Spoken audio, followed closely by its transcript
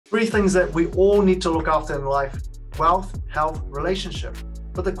Three things that we all need to look after in life: wealth, health, relationship.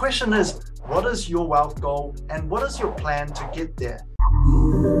 But the question is, what is your wealth goal and what is your plan to get there?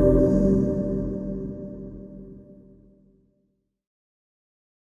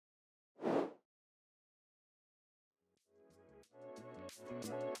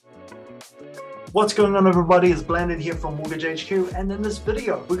 What's going on, everybody? It's Blended here from Mortgage HQ, and in this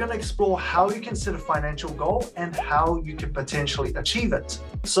video we're going to explore how you can set a financial goal and how you can potentially achieve it.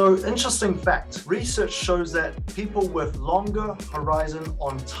 So, interesting fact, research shows that people with longer horizon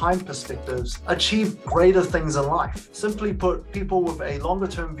on time perspectives achieve greater things in life. Simply put, people with a longer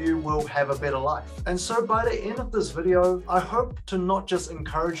term view will have a better life. And so by the end of this video, I hope to not just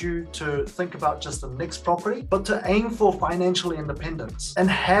encourage you to think about just the next property, but to aim for financial independence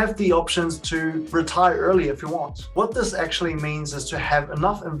and have the options to retire early if you want. What this actually means is to have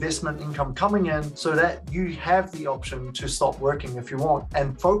enough investment income coming in so that you have the option to stop working if you want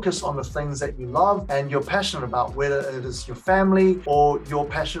and focus on the things that you love and you're passionate about, whether it is your family or your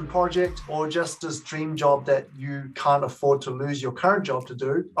passion project or just this dream job that you can't afford to lose your current job to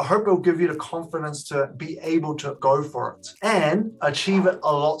do. I hope it'll give you the confidence to be able to go for it and achieve it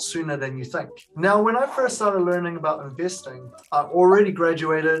a lot sooner than you think. Now, when I first started learning about investing, I already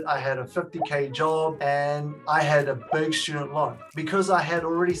graduated, I had a 50K job, and I had a big student loan because I had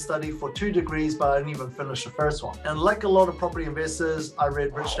already studied for 2 degrees, but I didn't even finish the first one. And like a lot of property investors, I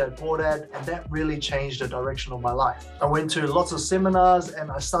read Rich Dad Poor Dad, and that really changed the direction of my life. I went to lots of seminars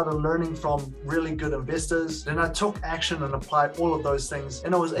and I started learning from really good investors. Then I took action and applied all of those things,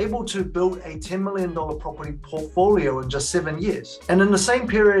 and I was able to build a $10 million property portfolio in just 7 years. And in the same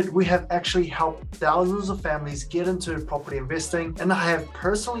period, we have actually helped thousands of families get into property investing, and I have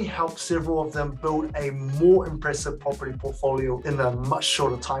personally helped several of them build a more impressive property portfolio in a much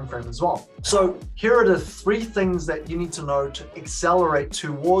shorter time frame as well. So here are the 3 things that you need to know to accelerate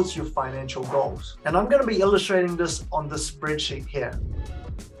towards your financial goals. And I'm going to be illustrating this on this spreadsheet here.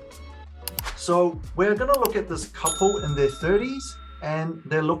 So we're going to look at this couple in their 30s, and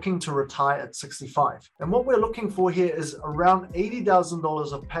they're looking to retire at 65. And what we're looking for here is around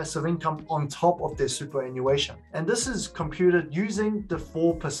 $80,000 of passive income on top of their superannuation. And this is computed using the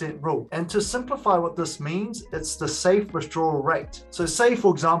 4% rule. And to simplify what this means, it's the safe withdrawal rate. So say,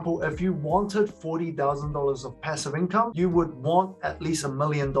 for example, if you wanted $40,000 of passive income, you would want at least $1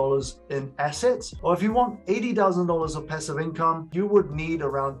 million in assets. Or if you want $80,000 of passive income, you would need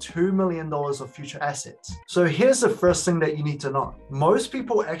around $2 million of future assets. So here's the first thing that you need to know. Most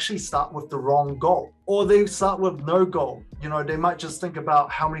people actually start with the wrong goal, or they start with no goal. You know, they might just think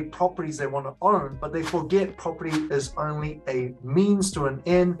about how many properties they want to own, but they forget property is only a means to an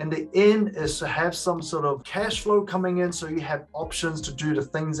end, and the end is to have some sort of cash flow coming in so you have options to do the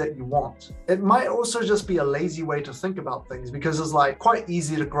things that you want. It might also just be a lazy way to think about things, because it's like quite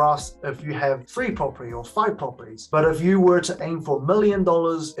easy to grasp if you have 3 property or 5 properties. But if you were to aim for $1 million,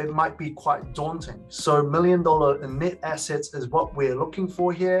 it might be quite daunting. So $1 million in net assets is what we're looking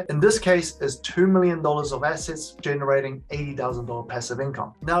for here. In this case, is $2 million of assets generating $80,000 passive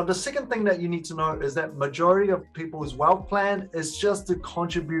income. Now, the second thing that you need to know is that majority of people's wealth plan is just to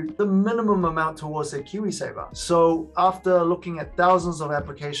contribute the minimum amount towards their KiwiSaver. So after looking at thousands of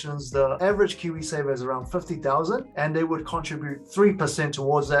applications, the average KiwiSaver is around 50,000, and they would contribute 3%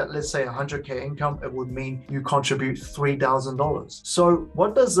 towards that. Let's say 100K income, it would mean you contribute $3,000. So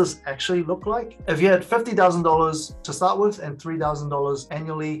what does this actually look like? If you had $50,000 to start with and $3,000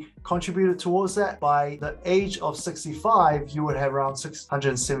 annually contributed towards that, by the age of 65, you would have around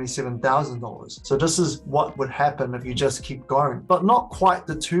 $677,000. So this is what would happen if you just keep going, but not quite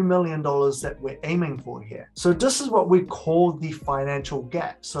the $2 million that we're aiming for here. So this is what we call the financial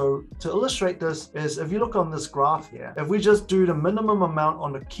gap. So to illustrate this is, if you look on this graph here, if we just do the minimum amount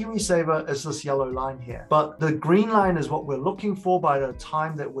on the KiwiSaver, is this yellow line here, but the green line is what we're looking for by the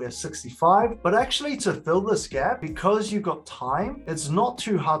time that we're 65. But actually, to fill this gap, because you've got time, it's not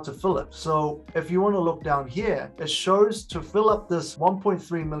too hard to fill it. So if you want to look down here, it shows to fill up this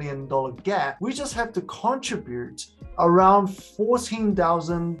 $1.3 million gap, we just have to contribute around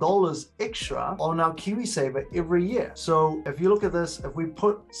 $14,000 extra on our KiwiSaver every year. So if you look at this, if we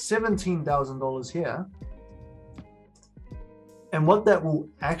put $17,000 here, and what that will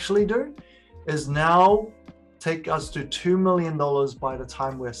actually do is now take us to $2 million by the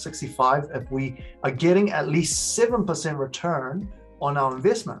time we're 65, if we are getting at least 7% return on our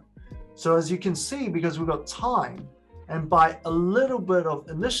investment. So as you can see, because we've got time, and by a little bit of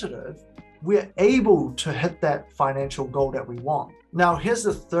initiative, we're able to hit that financial goal that we want. Now, here's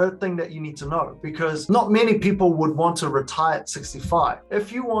the third thing that you need to know, because not many people would want to retire at 65.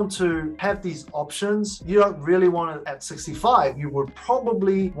 If you want to have these options, you don't really want it at 65. You would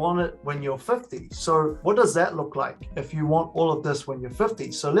probably want it when you're 50. So what does that look like if you want all of this when you're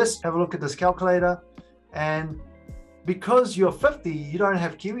 50? So let's have a look at this calculator. And because you're 50, you don't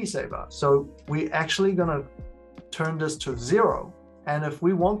have KiwiSaver. So we're actually going to turn this to 0. And if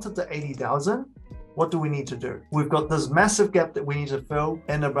we wanted to 80,000, what do we need to do? We've got this massive gap that we need to fill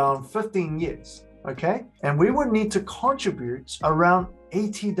in around 15 years, okay? And we would need to contribute around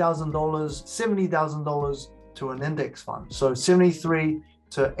 $80,000, $70,000 to an index fund. So $73,000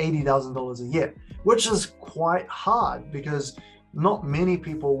 to $80,000 a year, which is quite hard because not many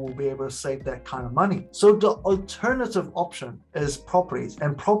people will be able to save that kind of money. So the alternative option is properties,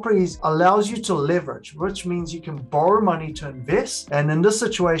 and properties allows you to leverage, which means you can borrow money to invest. And in this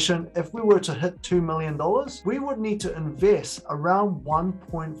situation, if we were to hit $2 million, we would need to invest around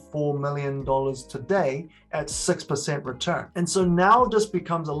 $1.4 million today at 6% return. And so now this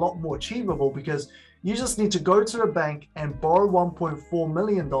becomes a lot more achievable because you just need to go to the bank and borrow $1.4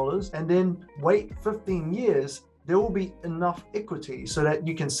 million and then wait 15 years. There will be enough equity so that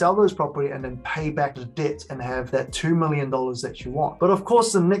you can sell those property and then pay back the debt and have that $2 million that you want. But of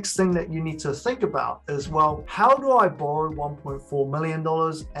course, the next thing that you need to think about is, well, how do I borrow $1.4 million?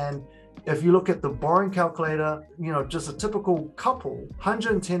 And if you look at the borrowing calculator, you know, just a typical couple,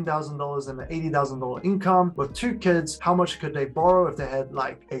 $110,000 and an $80,000 income with 2 kids, how much could they borrow if they had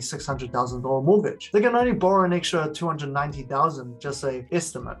like a $600,000 mortgage? They can only borrow an extra $290,000, just a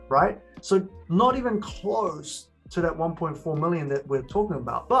estimate, right? So not even close to that 1.4 million that we're talking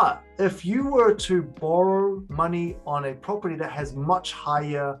about. But if you were to borrow money on a property that has much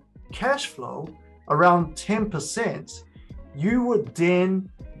higher cash flow, around 10%, you would then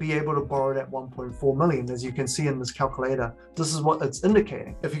be able to borrow that 1.4 million. As you can see in this calculator, this is what it's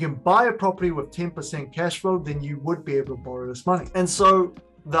indicating. If you can buy a property with 10% cash flow, then you would be able to borrow this money. And so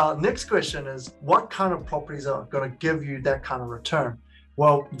the next question is, what kind of properties are going to give you that kind of return?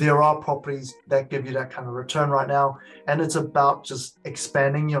 Well, there are properties that give you that kind of return right now, and it's about just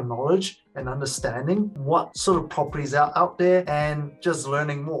expanding your knowledge and understanding what sort of properties are out there and just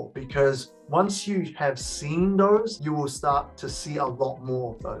learning more, because once you have seen those, you will start to see a lot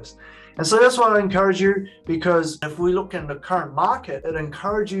more of those. And so that's why I encourage you, because if we look in the current market, it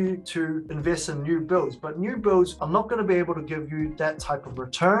encourages you to invest in new builds, but new builds are not going to be able to give you that type of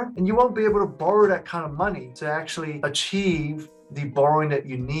return, and you won't be able to borrow that kind of money to actually achieve the borrowing that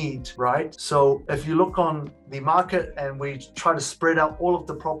you need, right? So if you look on the market and we try to spread out all of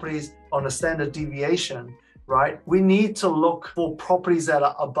the properties on a standard deviation, right? We need to look for properties that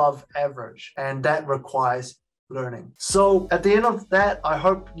are above average, and that requires learning. So at the end of that, I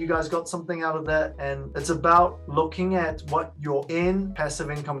hope you guys got something out of that, and it's about looking at what your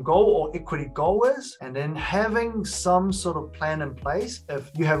passive income goal or equity goal is, and then having some sort of plan in place. If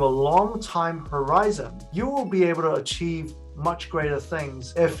you have a long time horizon, you will be able to achieve much greater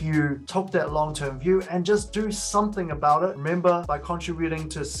things if you took that long-term view and just do something about it. Remember, by contributing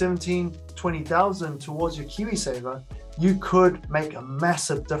to 20,000 towards your KiwiSaver, you could make a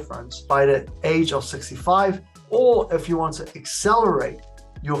massive difference by the age of 65. Or if you want to accelerate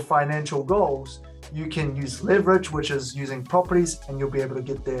your financial goals, you can use leverage, which is using properties, and you'll be able to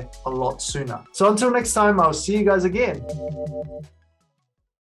get there a lot sooner. So until next time, I'll see you guys again.